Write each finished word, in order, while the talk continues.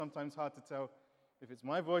sometimes hard to tell if it's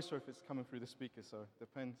my voice or if it's coming through the speaker, so it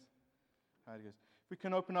depends how it goes. If we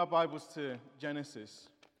can open our Bibles to Genesis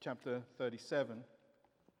chapter 37.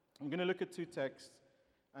 I'm going to look at two texts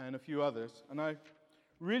and a few others, and I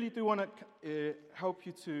really do want to help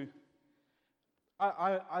you to...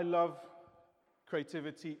 I love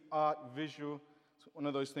creativity, art, visual. It's one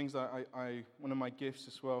of those things that one of my gifts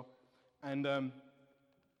as well. And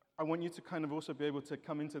I want you to kind of also be able to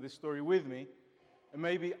come into this story with me. And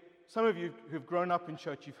maybe some of you who've grown up in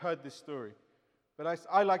church, you've heard this story. But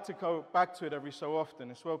I like to go back to it every so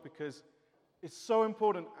often as well, because it's so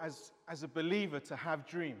important as a believer to have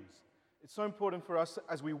dreams. It's so important for us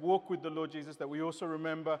as we walk with the Lord Jesus that we also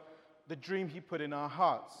remember the dream He put in our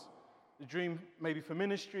hearts. The dream maybe for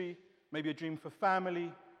ministry, maybe a dream for family,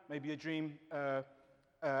 maybe a dream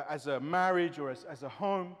as a marriage or as a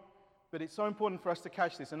home. But it's so important for us to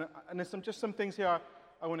catch this. And there's just some things here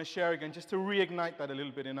I want to share again, just to reignite that a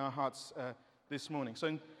little bit in our hearts this morning. So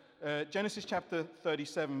in Genesis chapter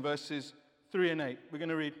 37, verses 3 and 8, we're going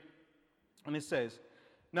to read, and it says,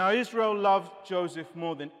 "Now Israel loved Joseph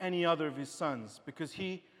more than any other of his sons, because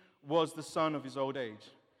he was the son of his old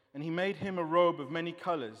age. And he made him a robe of many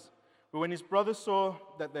colors. But when his brothers saw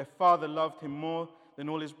that their father loved him more than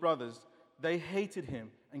all his brothers, they hated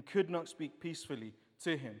him and could not speak peacefully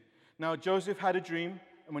to him. Now Joseph had a dream,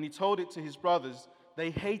 and when he told it to his brothers, they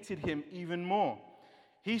hated him even more.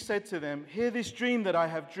 He said to them, 'Hear this dream that I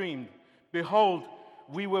have dreamed. Behold,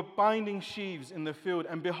 we were binding sheaves in the field,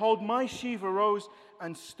 and behold, my sheaf arose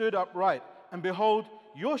and stood upright. And behold,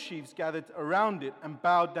 your sheaves gathered around it and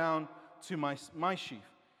bowed down to my sheaf.'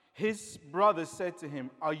 His brothers said to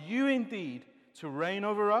him, 'Are you indeed to reign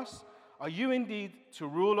over us? Are you indeed to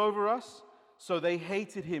rule over us?' So they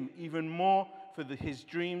hated him even more for his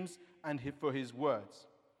dreams and for his words."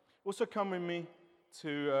 Also come with me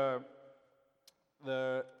to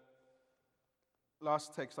the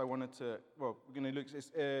last text I wanted to, we're going to look,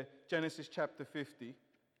 it's Genesis chapter 50.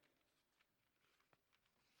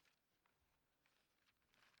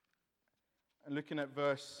 And looking at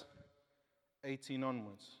verse 18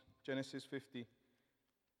 onwards. Genesis 50,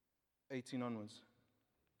 18 onwards.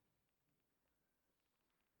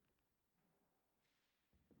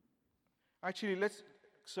 Actually,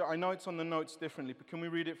 so I know it's on the notes differently, but can we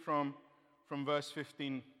read it from verse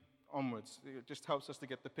 15 onwards? It just helps us to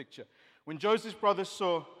get the picture. "When Joseph's brothers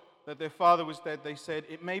saw that their father was dead, they said,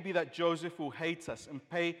 'It may be that Joseph will hate us and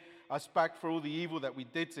pay us back for all the evil that we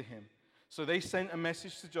did to him.' So they sent a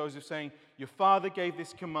message to Joseph saying, 'Your father gave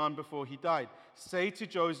this command before he died. Say to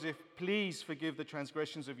Joseph, please forgive the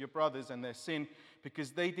transgressions of your brothers and their sin,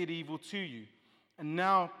 because they did evil to you. And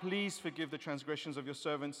now please forgive the transgressions of your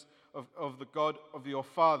servants, of the God of your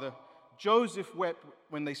father.' Joseph wept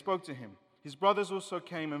when they spoke to him. His brothers also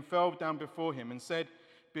came and fell down before him and said,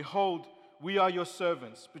 'Behold, we are your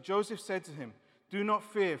servants.' But Joseph said to him, 'Do not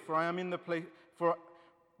fear, for am I in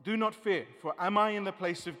the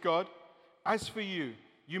place of God? As for you,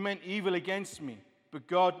 you meant evil against me, but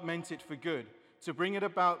God meant it for good, to bring it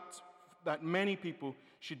about that many people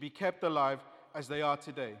should be kept alive as they are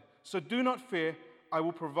today. So do not fear, I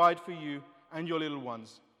will provide for you and your little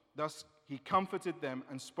ones.' Thus he comforted them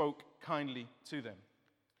and spoke kindly to them."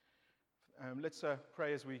 Let's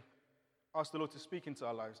pray as we ask the Lord to speak into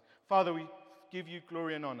our lives. Father, we give you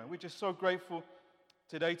glory and honor. We're just so grateful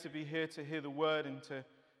today to be here to hear the word and to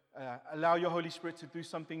allow your Holy Spirit to do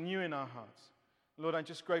something new in our hearts. Lord, I'm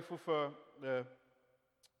just grateful for the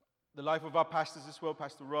life of our pastors as well,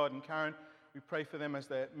 Pastor Rod and Karen. We pray for them as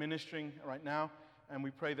they're ministering right now, and we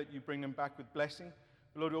pray that you bring them back with blessing.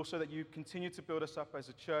 Lord, also that you continue to build us up as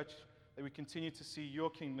a church, that we continue to see your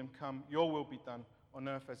kingdom come, your will be done on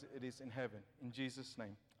earth as it is in heaven. In Jesus'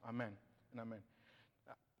 name, amen and amen.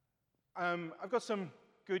 I've got some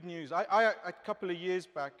good news. A couple of years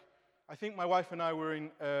back, I think my wife and I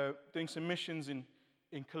were doing some missions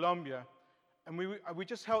in Colombia, and we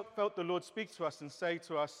just felt the Lord speak to us and say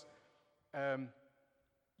to us,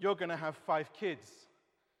 "You're going to have 5 kids."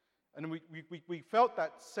 And we felt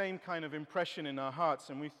that same kind of impression in our hearts,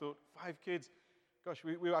 and we thought, 5 kids? Gosh,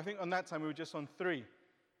 I think on that time we were just on 3.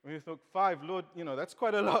 And we thought, 5, Lord, that's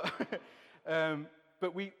quite a lot.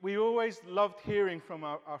 But we always loved hearing from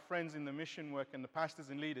our friends in the mission work and the pastors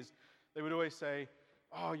and leaders. They would always say,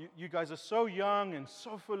 "Oh, you guys are so young and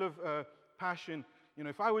so full of passion.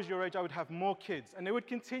 If I was your age, I would have more kids." And they would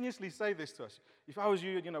continuously say this to us. "If I was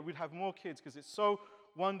you, we'd have more kids because it's so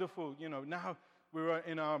wonderful. Now we're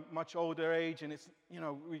in our much older age, and it's,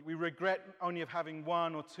 we regret only of having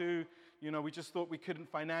 1 or 2. We just thought we couldn't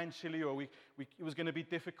financially, or it was going to be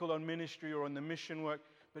difficult on ministry or on the mission work.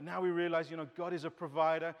 But now we realize, God is a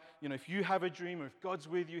provider. If you have a dream or if God's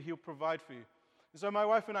with you, he'll provide for you. And so my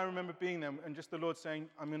wife and I remember being there and just the Lord saying,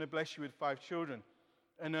 I'm going to bless you with 5 children.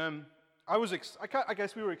 And I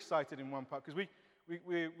guess we were excited in one part because we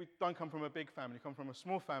don't come from a big family, come from a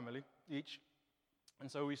small family each. And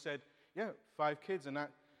so we said, 5 kids, and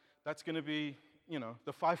that's going to be,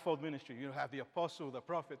 the fivefold ministry. You'll have the apostle, the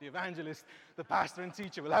prophet, the evangelist, the pastor and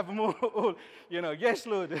teacher. We'll have them all yes,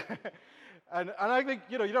 Lord. and I think,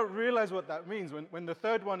 you don't realize what that means. When the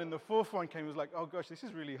third one and the fourth one came, it was like, oh gosh, this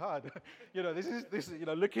is really hard. This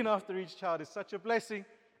looking after each child is such a blessing,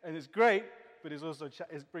 and it's great, but it's also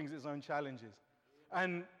it brings its own challenges.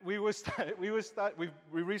 And we've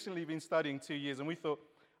recently been studying 2 years, and we thought,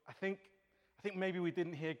 I think maybe we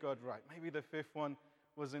didn't hear God right. Maybe the fifth one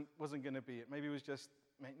wasn't going to be it. Maybe it was just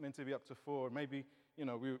meant to be up to 4. Maybe,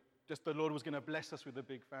 the Lord was going to bless us with a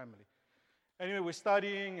big family. Anyway, we're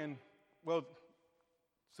studying, and, well,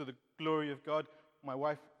 to the glory of God, my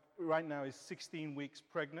wife right now is 16 weeks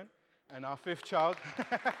pregnant, and our 5th child.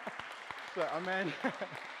 So, amen.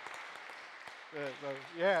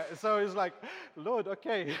 So it's like, Lord,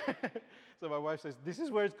 okay. So my wife says, this is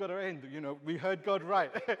where it's got to end. We heard God right.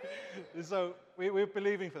 So we're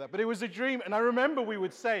believing for that. But it was a dream, and I remember we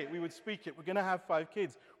would say it, we would speak it. We're going to have 5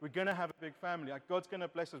 kids. We're going to have a big family. Like, God's going to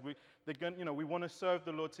bless us. We want to serve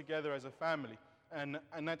the Lord together as a family. And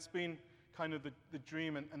that's been kind of the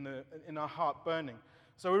dream and in our heart burning.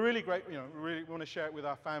 So we're really great. We really want to share it with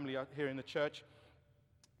our family out here in the church.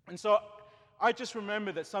 And so I just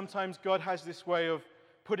remember that sometimes God has this way of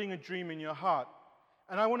putting a dream in your heart.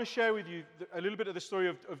 And I want to share with you a little bit of the story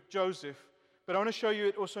of Joseph, but I want to show you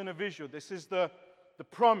it also in a visual. This is the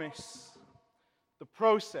promise, the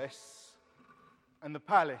process, and the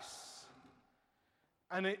palace.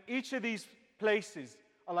 And each of these places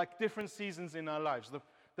are like different seasons in our lives.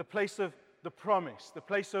 The place of the promise, the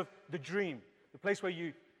place of the dream, the place where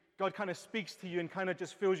God kind of speaks to you and kind of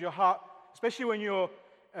just fills your heart, especially when you're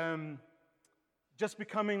just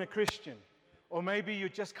becoming a Christian, or maybe you're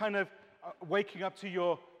just kind of waking up to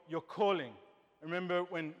your calling. I remember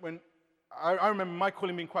I remember my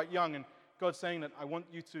calling being quite young, and God saying that I want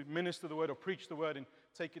you to minister the word or preach the word and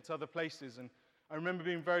take it to other places. And I remember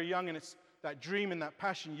being very young, and it's that dream and that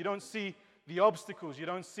passion. You don't see the obstacles, you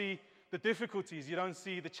don't see the difficulties, you don't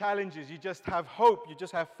see the challenges. You just have hope, you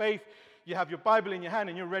just have faith. You have your Bible in your hand,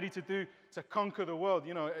 and you're ready to conquer the world.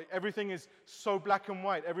 Everything is so black and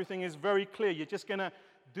white. Everything is very clear. You're just going to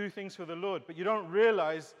do things for the Lord. But you don't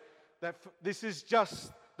realize that this is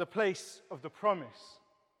just the place of the promise.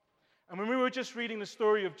 And when we were just reading the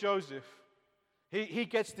story of Joseph, he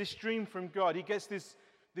gets this dream from God. He gets this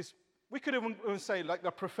we could even say like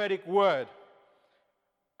the prophetic word.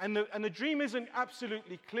 And the dream isn't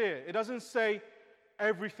absolutely clear. It doesn't say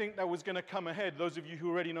everything that was going to come ahead. Those of you who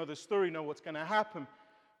already know the story know what's going to happen.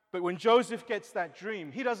 But when Joseph gets that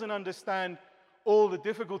dream, he doesn't understand all the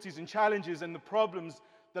difficulties and challenges and the problems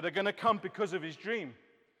that are going to come because of his dream.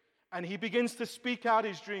 And he begins to speak out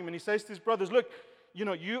his dream, and he says to his brothers, look,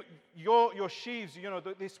 your sheaves,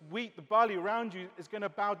 this wheat, the barley around you is going to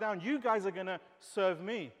bow down. You guys are going to serve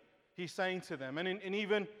me, he's saying to them. And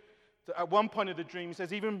even at one point of the dream, he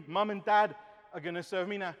says, even mom and dad are going to serve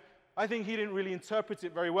me. Now, I think he didn't really interpret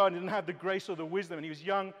it very well and didn't have the grace or the wisdom. And he was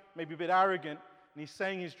young, maybe a bit arrogant, and he's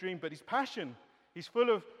saying his dream, but his passion. He's full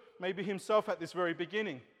of maybe himself at this very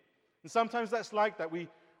beginning. And sometimes that's like that. We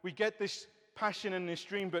get this passion and this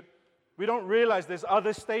dream, but we don't realize there's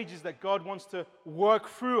other stages that God wants to work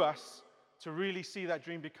through us to really see that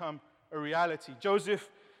dream become a reality. Joseph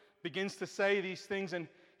begins to say these things, and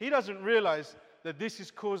he doesn't realize that this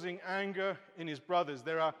is causing anger in his brothers.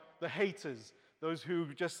 There are the haters, those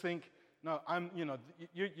who just think, no,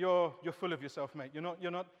 you're full of yourself, mate.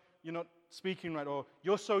 You're not speaking right, or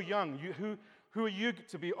you're so young. Who are you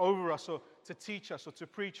to be over us, or to teach us, or to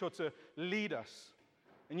preach, or to lead us?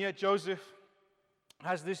 And yet Joseph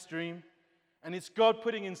has this dream, and it's God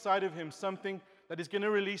putting inside of him something that is going to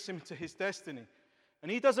release him to his destiny.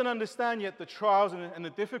 And he doesn't understand yet the trials and the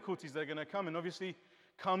difficulties that are going to come. And obviously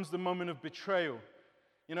comes the moment of betrayal.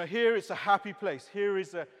 Here it's a happy place. Here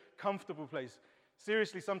is a comfortable place.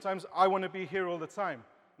 Seriously, sometimes I want to be here all the time.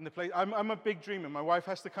 In the place, I'm a big dreamer. My wife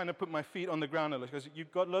has to kind of put my feet on the ground a little, because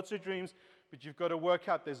you've got lots of dreams, but you've got to work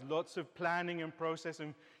out. There's lots of planning and process,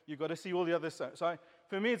 and you've got to see all the other stuff. So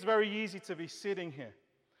for me, it's very easy to be sitting here.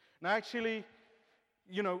 Now, actually,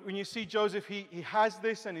 when you see Joseph, he has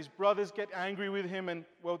this, and his brothers get angry with him, and,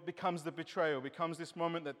 well, it becomes the betrayal. It becomes this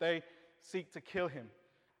moment that they seek to kill him.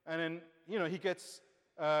 And then, he gets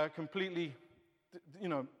completely,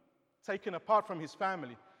 taken apart from his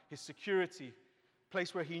family, his security,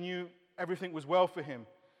 place where he knew everything was well for him.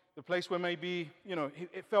 the place where maybe,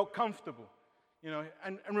 it felt comfortable.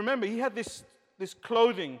 And remember, he had this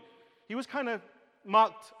clothing. He was kind of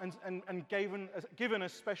marked and given a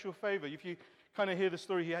special favor. If you kind of hear the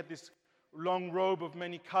story, he had this long robe of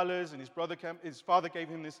many colors, and his father gave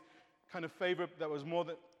him this kind of favor that was more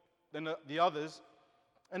than the others.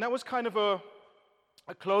 And that was kind of a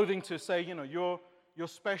clothing to say, you're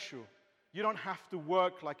special. You don't have to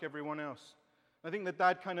work like everyone else. I think the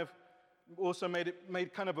dad kind of also made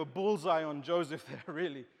kind of a bullseye on Joseph there,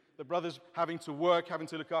 really. The brothers having to work, having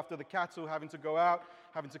to look after the cattle, having to go out,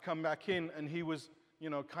 having to come back in, and he was,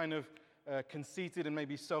 kind of conceited and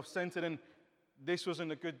maybe self-centered, and this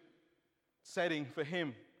wasn't a good setting for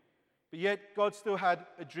him. But yet, God still had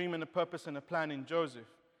a dream and a purpose and a plan in Joseph.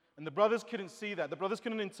 And the brothers couldn't see that. The brothers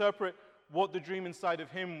couldn't interpret what the dream inside of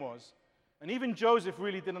him was. And even Joseph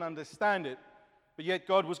really didn't understand it, but yet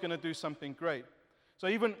God was going to do something great. So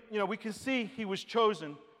even, we can see he was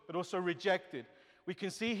chosen, but also rejected. We can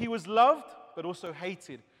see he was loved, but also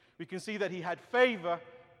hated. We can see that he had favor,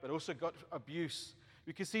 but also got abuse.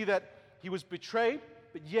 We can see that he was betrayed,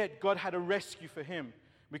 but yet God had a rescue for him.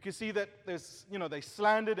 We can see that they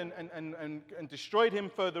slandered and destroyed him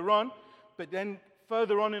further on, but then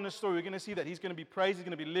further on in the story, we're going to see that he's going to be praised, he's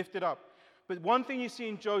going to be lifted up. But one thing you see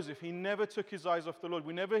in Joseph, he never took his eyes off the Lord.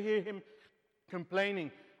 We never hear him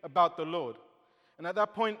complaining about the Lord. And at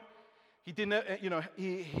that point, he didn't,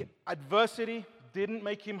 adversity didn't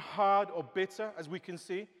make him hard or bitter, as we can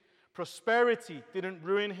see. Prosperity didn't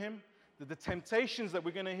ruin him. The temptations that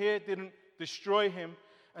we're going to hear didn't destroy him.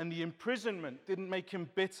 And the imprisonment didn't make him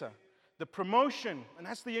bitter. The promotion, and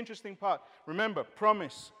that's the interesting part. Remember,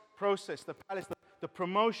 promise, process, the palace, the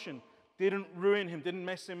promotion didn't ruin him, didn't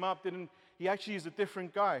mess him up, he actually is a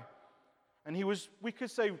different guy. And he was, we could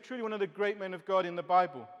say, truly one of the great men of God in the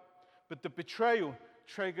Bible. But the betrayal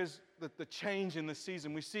triggers the change in the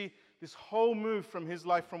season. We see this whole move from his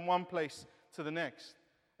life from one place to the next.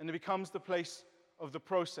 And it becomes the place of the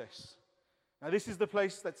process. Now, this is the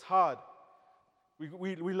place that's hard.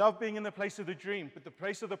 We love being in the place of the dream, but the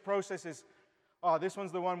place of the process is, this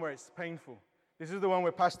one's the one where it's painful. This is the one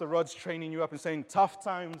where Pastor Rod's training you up and saying, tough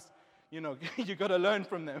times, you got to learn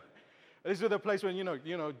from them. This is the place when,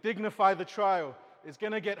 dignify the trial. It's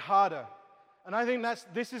going to get harder. And I think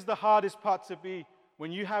this is the hardest part to be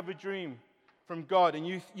when you have a dream from God and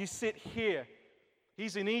you sit here.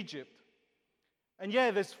 He's in Egypt. And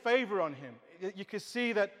there's favor on him. You can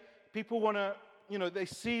see that people want to, they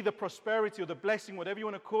see the prosperity or the blessing, whatever you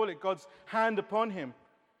want to call it, God's hand upon him.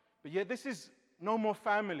 But yet this is no more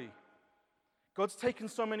family. God's taken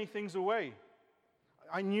so many things away.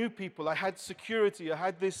 I knew people. I had security. I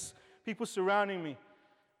had people surrounding me.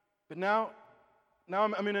 But now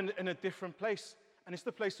I'm in a different place. And it's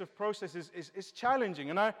the place of process. It's challenging.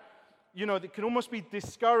 And it can almost be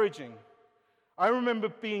discouraging. I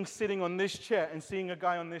remember sitting on this chair and seeing a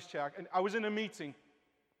guy on this chair. And I was in a meeting.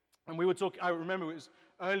 And we were talking, I remember it was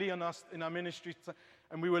early in our ministry.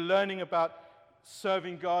 And we were learning about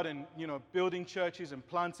serving God and, building churches and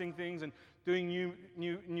planting things and doing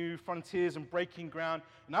new frontiers and breaking ground.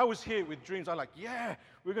 And I was here with dreams. I was like,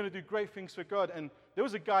 we're going to do great things for God. And there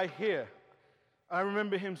was a guy here. I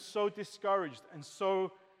remember him so discouraged and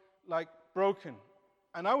so, broken.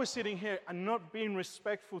 And I was sitting here and not being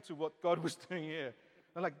respectful to what God was doing here.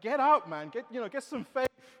 I'm like, get out, man. Get some faith.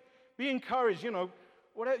 Be encouraged.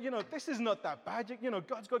 This is not that bad.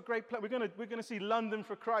 God's got great plans. We're going to see London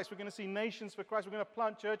for Christ. We're going to see nations for Christ. We're going to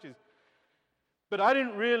plant churches. But I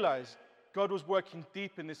didn't realize God was working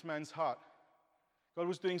deep in this man's heart. God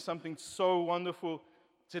was doing something so wonderful.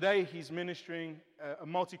 Today, he's ministering a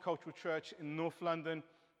multicultural church in North London.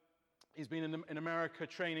 He's been in America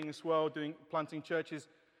training as well, planting churches.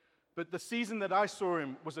 But the season that I saw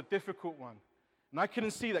him was a difficult one. And I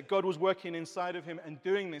couldn't see that God was working inside of him and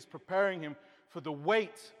doing this, preparing him for the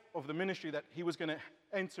weight of the ministry that he was going to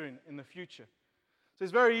enter in the future. So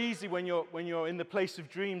it's very easy when you're in the place of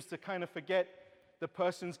dreams to kind of forget the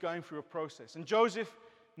person's going through a process. And Joseph,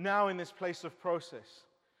 now in this place of process,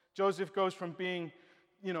 Joseph goes from being,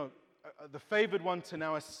 the favored one to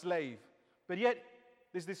now a slave. But yet,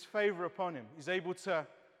 there's this favor upon him. He's able to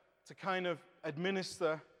kind of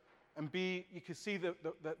administer and you can see the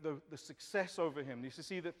success over him. You can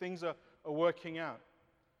see that things are working out.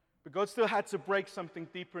 But God still had to break something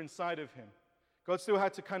deeper inside of him. God still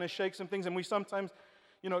had to kind of shake some things. And we sometimes,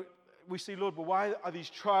 we see, Lord, but why are these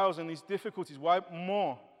trials and these difficulties? Why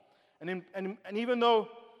more? And even though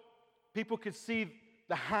people could see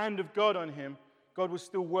the hand of God on him, God was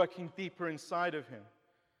still working deeper inside of him.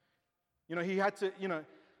 He had to,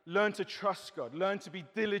 learn to trust God, learn to be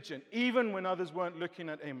diligent, even when others weren't looking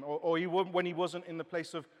at him, or when he wasn't in the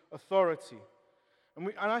place of authority.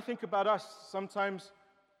 And I think about us sometimes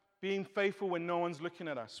being faithful when no one's looking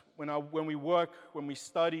at us, when we work, when we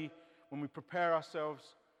study, when we prepare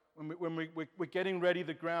ourselves, when we're getting ready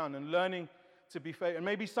the ground and learning to be faithful. And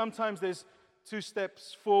maybe sometimes there's 2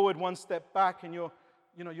 steps forward, 1 step back, and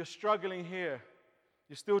you're struggling here.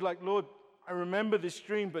 You're still like, Lord, I remember this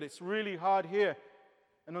dream, but it's really hard here.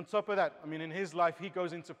 And on top of that, I mean, in his life, he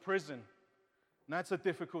goes into prison. And that's a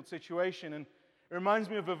difficult situation. And it reminds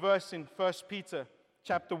me of a verse in 1 Peter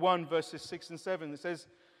chapter 1, verses 6 and 7. It says,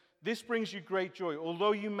 "This brings you great joy,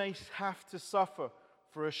 although you may have to suffer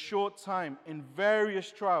for a short time in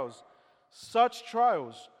various trials. Such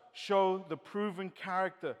trials show the proven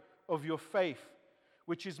character of your faith,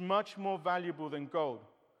 which is much more valuable than gold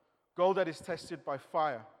that is tested by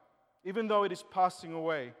fire, even though it is passing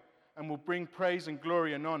away and will bring praise and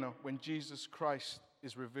glory and honor when Jesus Christ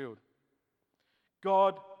is revealed."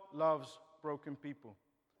 God loves broken people,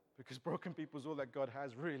 because broken people is all that God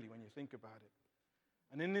has, really, when you think about it.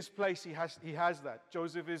 And in this place, he has that.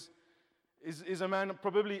 Joseph is a man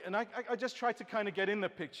probably, and I just tried to kind of get in the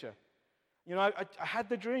picture. I had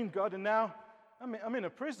the dream, God, and now I'm in a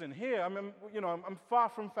prison here. I'm far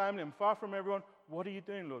from family. I'm far from everyone. What are you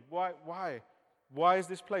doing, Lord? Why? Why is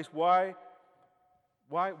this place? Why?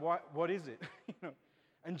 What is it?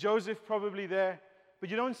 And Joseph probably there, but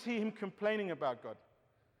you don't see him complaining about God.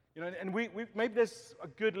 And we maybe there's a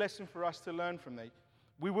good lesson for us to learn from that.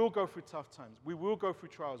 We will go through tough times. We will go through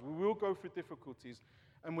trials. We will go through difficulties.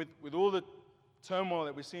 And with all the turmoil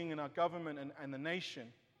that we're seeing in our government and the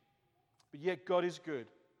nation, but yet God is good.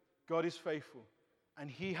 God is faithful. And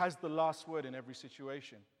he has the last word in every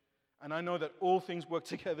situation. And I know that all things work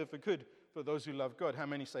together for good for those who love God. How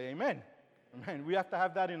many say amen? Amen. We have to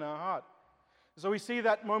have that in our heart. So we see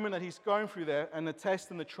that moment that he's going through there, and the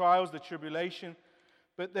test and the trials, the tribulation.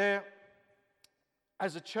 But there,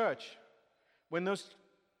 as a church, when those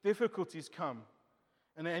difficulties come,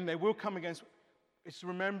 and they will come against, it's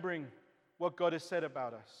remembering what God has said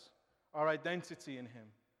about us, our identity in him,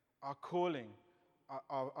 our calling,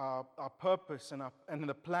 our purpose, and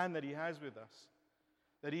the plan that he has with us.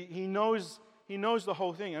 That he knows the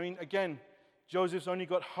whole thing. I mean, again, Joseph's only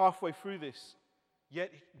got halfway through this,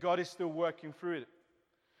 yet God is still working through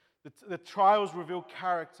it. The trials reveal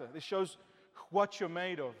character. This shows what you're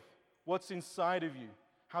made of, what's inside of you,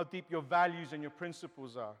 how deep your values and your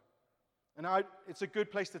principles are. And it's a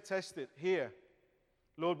good place to test it here.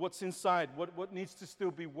 Lord, what's inside? What needs to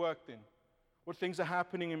still be worked in? What things are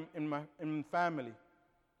happening in family?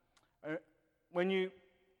 When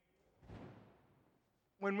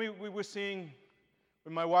we were seeing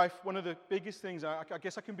with my wife, one of the biggest things, I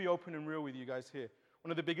guess I can be open and real with you guys here.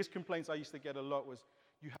 One of the biggest complaints I used to get a lot was,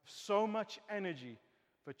 you have so much energy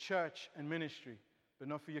for church and ministry, but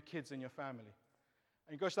not for your kids and your family.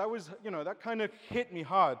 And gosh, that kind of hit me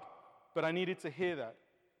hard, but I needed to hear that,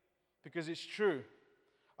 because it's true.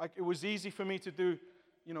 It was easy for me to do,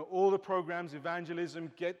 all the programs,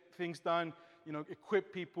 evangelism, get things done,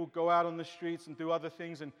 equip people, go out on the streets and do other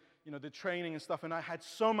things, and, the training and stuff. And I had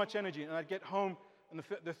so much energy, and I'd get home, and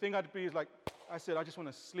the thing I'd be is like, I said, I just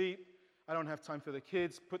want to sleep. I don't have time for the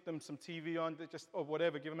kids. Put them some TV on, or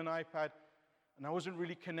whatever, give them an iPad. And I wasn't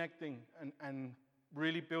really connecting and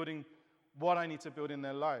really building what I need to build in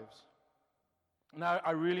their lives. And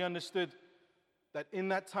I really understood that in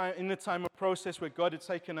the time of process where God had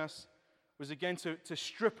taken us, was again to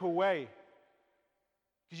strip away.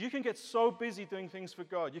 Because you can get so busy doing things for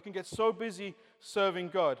God. You can get so busy serving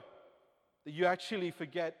God that you actually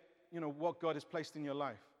forget, what God has placed in your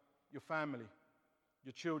life, your family,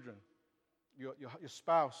 your children, your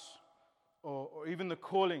spouse, or even the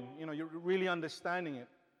calling. You're really understanding it.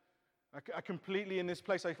 I completely, in this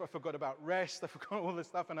place, I forgot about rest. I forgot all this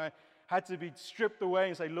stuff, and I had to be stripped away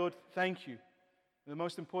and say, Lord, thank you. The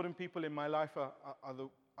most important people in my life are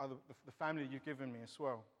the family you've given me as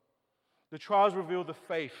well. The trials reveal the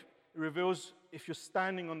faith. It reveals if you're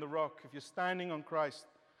standing on the rock, if you're standing on Christ.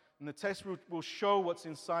 And the test will show what's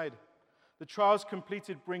inside. The trials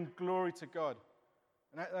completed bring glory to God.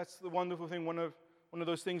 And that's the wonderful thing. One of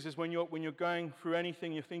those things is when you're going through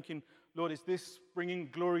anything, you're thinking, Lord, is this bringing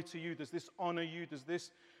glory to you? Does this honor you? Does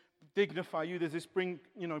this dignify you? Does this bring,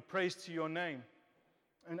 praise to your name?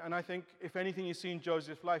 And I think if anything you see in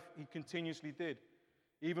Joseph's life, he continuously did.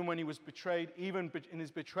 Even when he was betrayed, even in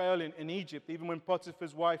his betrayal in Egypt, even when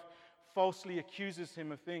Potiphar's wife falsely accuses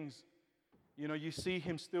him of things, you see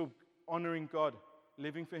him still honoring God,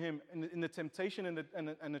 living for him in the temptation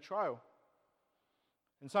and the trial.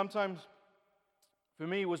 And sometimes, for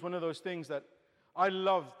me, it was one of those things that I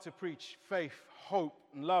love to preach faith, hope,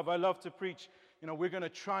 and love. I love to preach, we're going to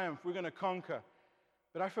triumph, we're going to conquer.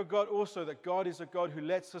 But I forgot also that God is a God who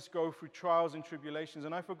lets us go through trials and tribulations.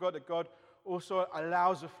 And I forgot that God also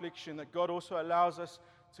allows affliction, that God also allows us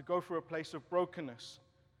to go through a place of brokenness,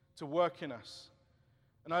 to work in us.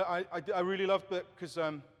 And I really loved that because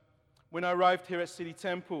when I arrived here at City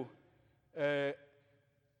Temple,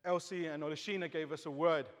 Elsie and Olashina gave us a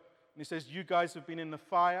word. And he says, you guys have been in the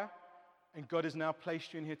fire, and God has now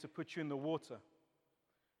placed you in here to put you in the water.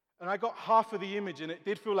 And I got half of the image, and it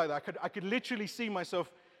did feel like that. I could literally see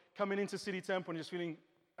myself coming into City Temple and just feeling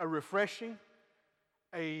a refreshing,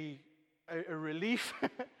 a relief,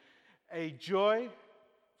 a joy,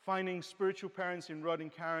 finding spiritual parents in Rod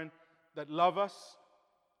and Karen that love us,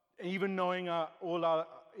 even knowing all our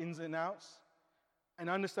ins and outs, and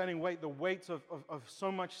understanding the weight of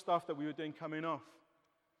so much stuff that we were doing coming off.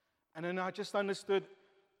 And then I just understood,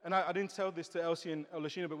 and I didn't tell this to Elsie and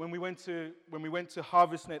Olashina, but when we went to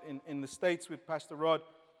HarvestNet in the States with Pastor Rod,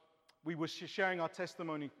 we were sharing our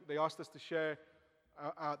testimony. They asked us to share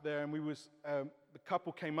out there, and the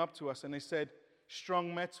couple came up to us and they said,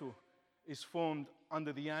 strong metal is formed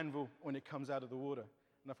under the anvil when it comes out of the water.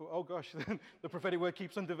 And I thought, oh gosh, the prophetic word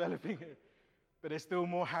keeps on developing here. But there's still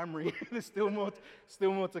more hammering. There's still more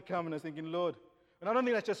to come. And I was thinking, Lord. And I don't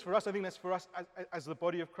think that's just for us. I think that's for us as the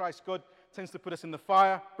body of Christ. God tends to put us in the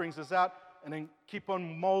fire, brings us out, and then keep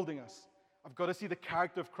on molding us. I've got to see the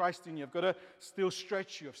character of Christ in you. I've got to still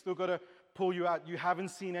stretch you. I've still got to pull you out. You haven't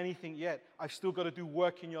seen anything yet. I've still got to do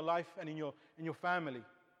work in your life and in your family.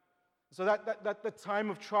 So that the time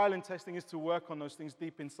of trial and testing is to work on those things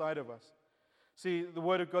deep inside of us. See, the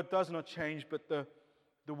Word of God does not change, but the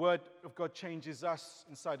Word of God changes us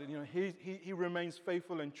inside. He remains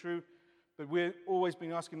faithful and true, but we're always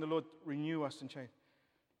been asking the Lord, renew us and change.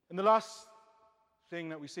 And the last thing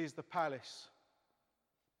that we see is the palace.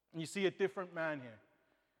 And you see a different man here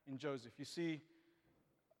in Joseph. You see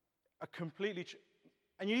a completely,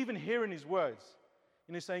 and you even hear in his words,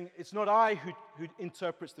 he's saying, it's not I who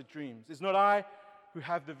interprets the dreams. It's not I who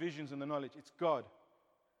have the visions and the knowledge. It's God.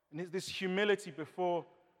 And it's this humility before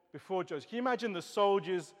Joseph. Can you imagine the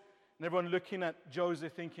soldiers and everyone looking at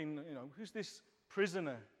Joseph thinking, who's this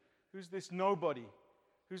prisoner? Who's this nobody?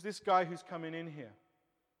 Who's this guy who's coming in here?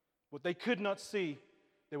 What they could not see,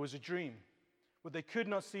 there was a dream. What they could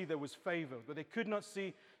not see, there was favor. What they could not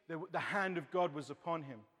see, the hand of God was upon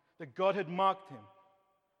him. That God had marked him.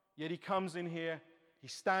 Yet he comes in here, he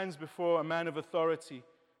stands before a man of authority,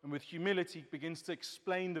 and with humility begins to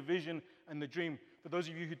explain the vision and the dream. For those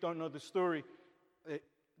of you who don't know the story,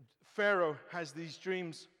 Pharaoh has these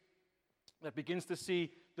dreams that begins to see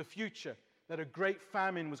the future, that a great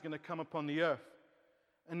famine was going to come upon the earth,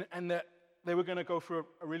 and that they were going to go through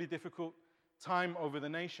a really difficult time over the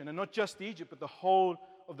nation, and not just Egypt, but the whole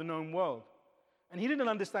of the known world. And he didn't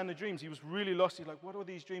understand the dreams. He was really lost. He's like, what are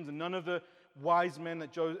these dreams? And none of the wise men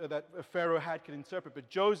that Pharaoh had could interpret. But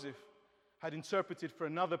Joseph had interpreted for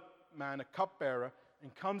another man, a cupbearer,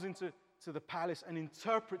 and comes into the palace and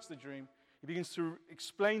interprets the dream. He begins to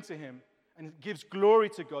explain to him and gives glory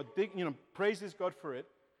to God, praises God for it.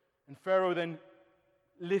 And Pharaoh then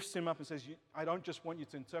lifts him up and says, I don't just want you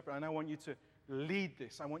to interpret, and I want you to lead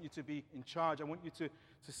this. I want you to be in charge. I want you to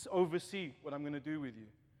oversee what I'm going to do with you.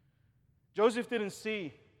 Joseph didn't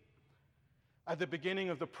see at the beginning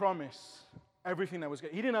of the promise everything that was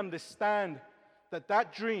going. He didn't understand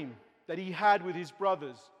that dream that he had with his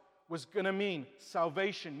brothers was going to mean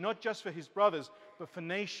salvation, not just for his brothers, but for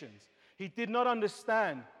nations. He did not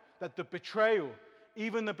understand that the betrayal,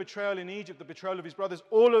 even the betrayal in Egypt, the betrayal of his brothers,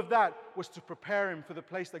 all of that was to prepare him for the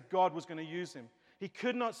place that God was going to use him. He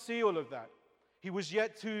could not see all of that. He was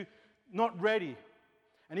yet not ready.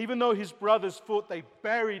 And even though his brothers thought they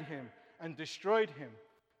buried him and destroyed him,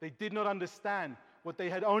 they did not understand. What they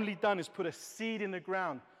had only done is put a seed in the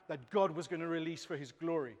ground that God was going to release for his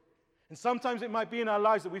glory. And sometimes it might be in our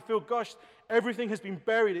lives that we feel, gosh, everything has been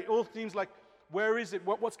buried. It all seems like, where is it?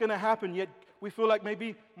 What's going to happen? Yet we feel like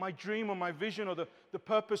maybe my dream or my vision or the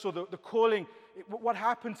purpose or the calling, what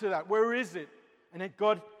happened to that? Where is it? And then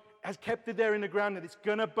God has kept it there in the ground that it's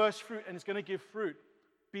going to burst fruit and it's going to give fruit.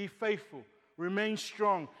 Be faithful. Remain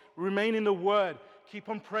strong. Remain in the Word. Keep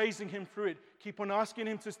on praising Him through it. Keep on asking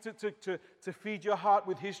Him to feed your heart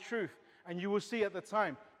with His truth. And you will see at the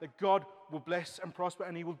time that God will bless and prosper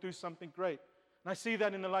and He will do something great. And I see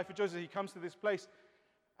that in the life of Joseph. He comes to this place.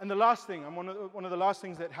 And the last thing, one of the last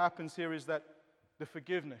things that happens here is that the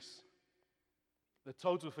forgiveness. The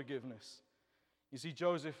total forgiveness. You see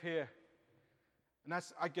Joseph here. And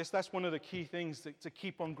I guess that's one of the key things to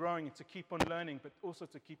keep on growing and to keep on learning, but also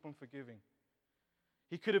to keep on forgiving.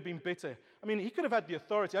 He could have been bitter. I mean, he could have had the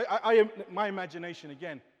authority. My imagination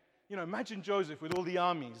again. Imagine Joseph with all the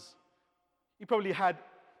armies. He probably had,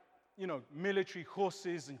 military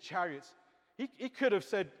horses and chariots. He could have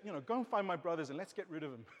said, go and find my brothers and let's get rid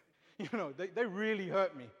of them. They really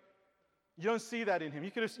hurt me. You don't see that in him.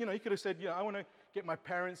 He could have said, I want to get my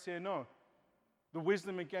parents here. No. The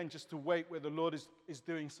wisdom, again, just to wait where the Lord is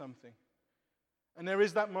doing something. And there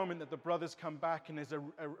is that moment that the brothers come back and there's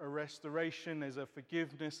a restoration, there's a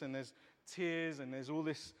forgiveness, and there's tears, and there's all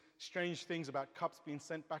this strange things about cups being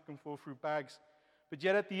sent back and forth through bags. But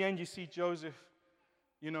yet at the end you see Joseph,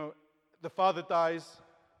 the father dies,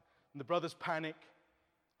 and the brothers panic.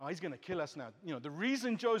 Oh, he's going to kill us now. The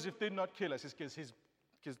reason Joseph did not kill us is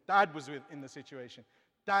because Dad was in the situation.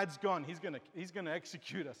 Dad's gone. He's going to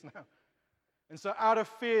execute us now. And so out of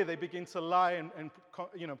fear, they begin to lie and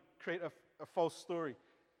create a false story.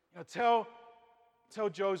 Tell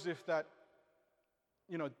Joseph that,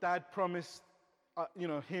 Dad promised,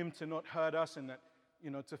 him to not hurt us and that,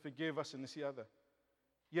 to forgive us and this the other.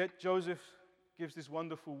 Yet Joseph gives these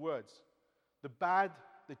wonderful words. The bad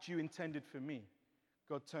that you intended for me,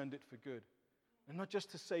 God turned it for good. And not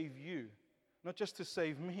just to save you, not just to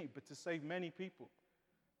save me, but to save many people.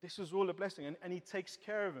 This was all a blessing. And he takes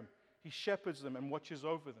care of them. He shepherds them and watches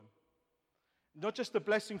over them. Not just a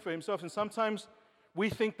blessing for himself. And sometimes we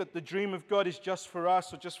think that the dream of God is just for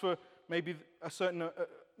us or just for maybe a certain,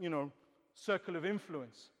 circle of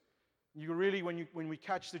influence. You really, when we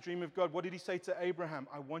catch the dream of God, what did he say to Abraham?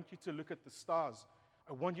 I want you to look at the stars.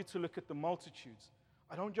 I want you to look at the multitudes.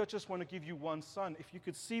 I don't just want to give you one son. If you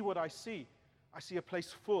could see what I see a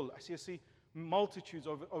place full. I see multitudes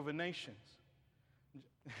over nations.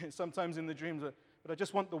 Sometimes in the dreams, but I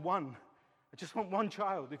just want the one. I just want one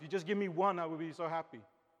child. If you just give me one, I will be so happy.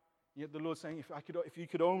 Yet the Lord's saying, if you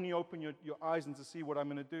could only open your eyes and to see what I'm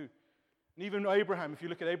going to do. And even Abraham, if you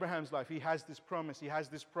look at Abraham's life, he has this promise, he has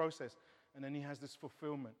this process, and then he has this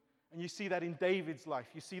fulfillment. And you see that in David's life.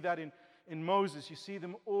 You see that in Moses. You see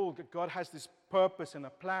them all. God has this purpose and a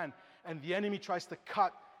plan, and the enemy tries to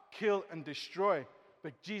cut, kill, and destroy.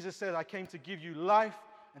 But Jesus said, I came to give you life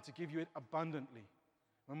and to give you it abundantly.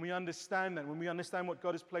 When we understand that, when we understand what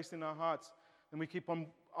God has placed in our hearts, then we keep on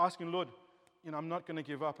asking, Lord, I'm not going to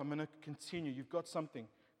give up. I'm going to continue. You've got something.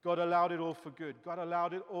 God allowed it all for good. God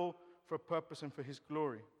allowed it all for a purpose and for his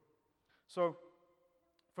glory. So,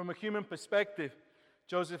 from a human perspective,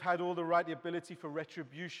 Joseph had all the ability for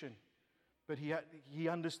retribution. But he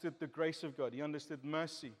understood the grace of God. He understood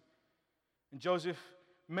mercy. And Joseph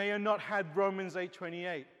may have not had Romans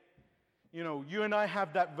 8:28. You and I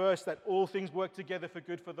have that verse that all things work together for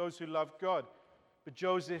good for those who love God. But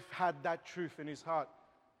Joseph had that truth in his heart.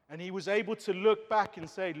 And he was able to look back and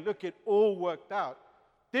say, look, it all worked out.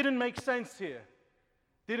 Didn't make sense here.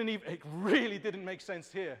 It really didn't make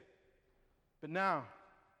sense here. But now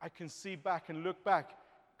I can see back and look back.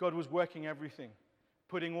 God was working everything,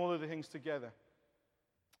 putting all of the things together.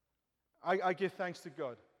 I give thanks to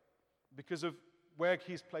God because of where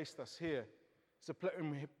he's placed us here.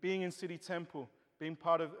 Being in City Temple, being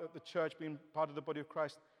part of the church, being part of the body of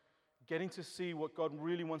Christ, getting to see what God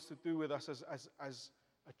really wants to do with us as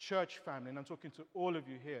a church family. And I'm talking to all of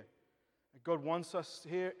you here. God wants us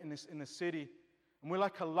here in the city, and we're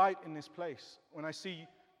like a light in this place. When I see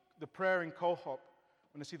the prayer in Kohlhop,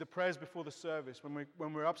 when I see the prayers before the service,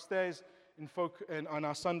 when we're upstairs on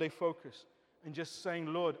our Sunday focus, and just saying,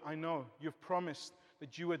 Lord, I know you've promised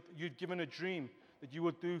that you'd given a dream, that you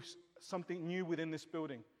would do something new within this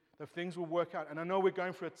building, that things will work out. And I know we're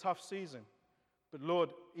going through a tough season, but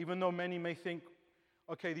Lord, even though many may think,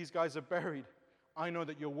 okay, these guys are buried, I know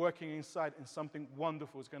that you're working inside and something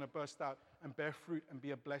wonderful is going to burst out and bear fruit and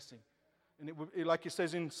be a blessing. And like it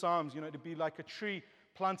says in Psalms, it'd be like a tree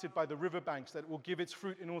planted by the riverbanks that will give its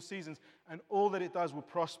fruit in all seasons, and all that it does will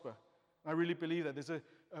prosper. I really believe that. There's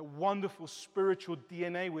a wonderful spiritual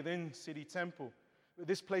DNA within City Temple.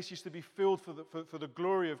 This place used to be filled for the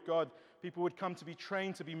glory of God. People would come to be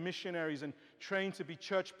trained to be missionaries and trained to be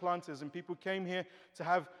church planters, and people came here to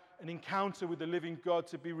have an encounter with the living God,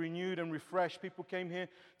 to be renewed and refreshed. People came here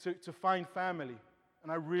to find family.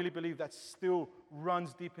 And I really believe that still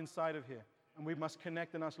runs deep inside of here. And we must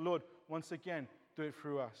connect and ask, Lord, once again, do it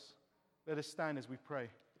through us. Let us stand as we pray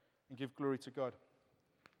and give glory to God.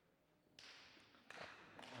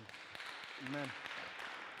 Amen.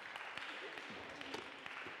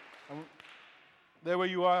 There where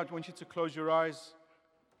you are, I want you to close your eyes.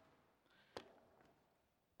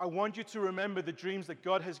 I want you to remember the dreams that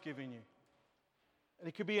God has given you. And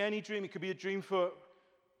it could be any dream. It could be a dream for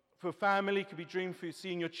family. It could be a dream for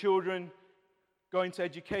seeing your children, going to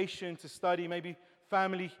education, to study, maybe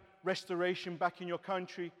family restoration back in your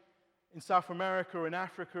country, in South America or in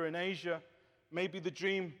Africa or in Asia. Maybe the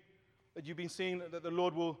dream that you've been seeing that the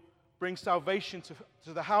Lord will bring salvation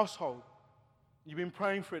to the household. You've been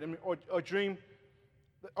praying for it. Or a dream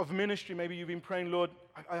of ministry. Maybe you've been praying, Lord,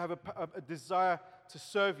 I have a desire to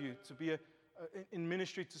serve you, to be in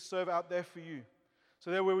ministry, to serve out there for you. So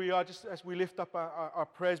there where we are, just as we lift up our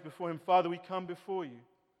prayers before Him, Father, we come before you.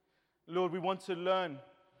 Lord, we want to learn.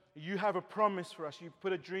 You have a promise for us. You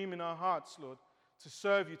put a dream in our hearts, Lord, to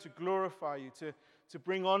serve you, to glorify you, to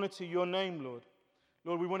bring honor to your name, Lord.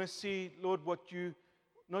 Lord, we want to see, Lord, what you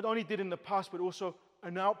not only did in the past, but also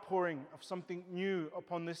an outpouring of something new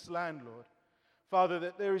upon this land, Lord. Father,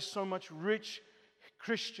 that there is so much rich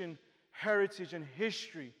Christian heritage and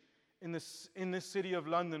history in this city of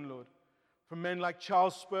London, Lord. From men like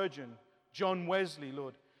Charles Spurgeon, John Wesley,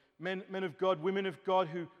 Lord. Men of God, women of God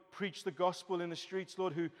who preached the gospel in the streets,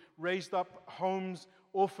 Lord, who raised up homes,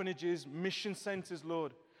 orphanages, mission centers,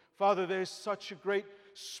 Lord. Father, there is such a great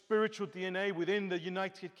spiritual DNA within the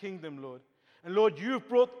United Kingdom, Lord. And Lord, you've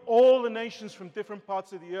brought all the nations from different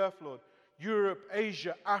parts of the earth, Lord. Europe,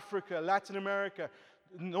 Asia, Africa, Latin America,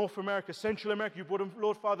 North America, Central America. You brought them,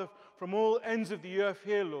 Lord Father, from all ends of the earth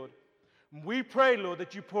here, Lord. We pray, Lord,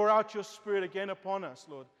 that you pour out your Spirit again upon us,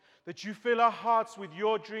 Lord. That you fill our hearts with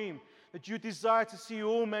your dream. That you desire to see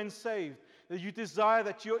all men saved. That you desire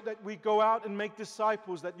that we go out and make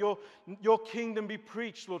disciples. That your kingdom be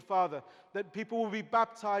preached, Lord Father. That people will be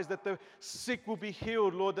baptized. That the sick will be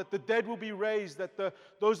healed, Lord. That the dead will be raised. That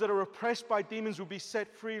those that are oppressed by demons will be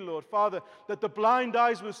set free, Lord Father. That the blind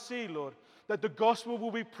eyes will see, Lord. That the gospel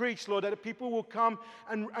will be preached, Lord. That people will come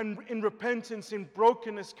and in repentance, in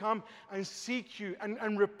brokenness, come and seek you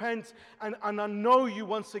and repent and know you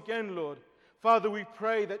once again, Lord. Father, we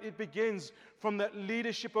pray that it begins from that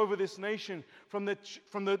leadership over this nation, from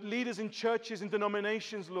the leaders in churches and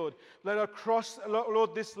denominations, Lord. That across,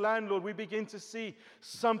 Lord, this land, Lord, we begin to see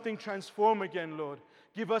something transform again, Lord.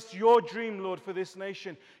 Give us your dream, Lord, for this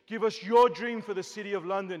nation. Give us your dream for the city of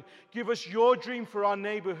London. Give us your dream for our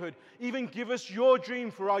neighborhood. Even give us your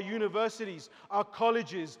dream for our universities, our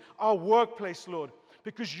colleges, our workplace, Lord.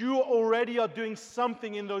 Because you already are doing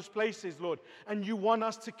something in those places, Lord. And you want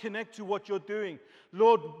us to connect to what you're doing.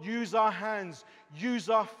 Lord, use our hands, use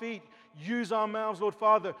our feet, use our mouths, Lord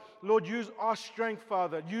Father. Lord, use our strength,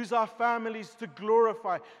 Father. Use our families to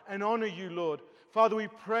glorify and honor you, Lord. Father, we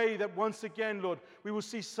pray that once again, Lord, we will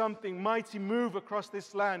see something mighty move across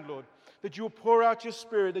this land, Lord. That you will pour out your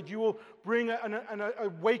Spirit, that you will bring an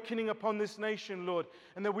awakening upon this nation, Lord.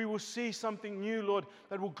 And that we will see something new, Lord,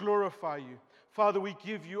 that will glorify you. Father, we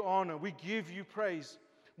give you honor. We give you praise.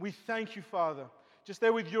 We thank you, Father. Just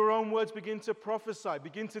there with your own words, begin to prophesy,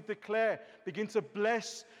 begin to declare, begin to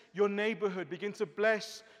bless your neighborhood, begin to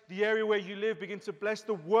bless the area where you live, begin to bless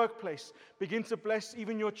the workplace, begin to bless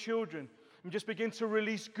even your children. And just begin to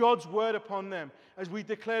release God's word upon them as we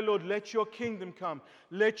declare, Lord, let your kingdom come.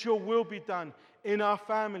 Let your will be done in our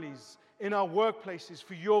families, in our workplaces,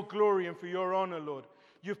 for your glory and for your honor, Lord.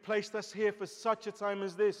 You've placed us here for such a time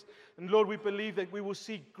as this. And Lord, we believe that we will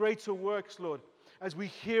see greater works, Lord, as we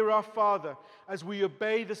hear our Father, as we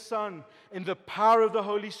obey the Son in the power of the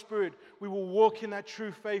Holy Spirit. We will walk in that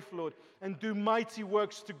true faith, Lord, and do mighty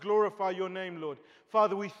works to glorify your name, Lord.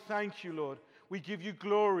 Father, we thank you, Lord. We give you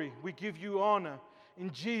glory. We give you honor.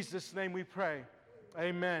 In Jesus' name we pray.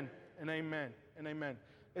 Amen and amen and amen.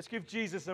 Let's give Jesus a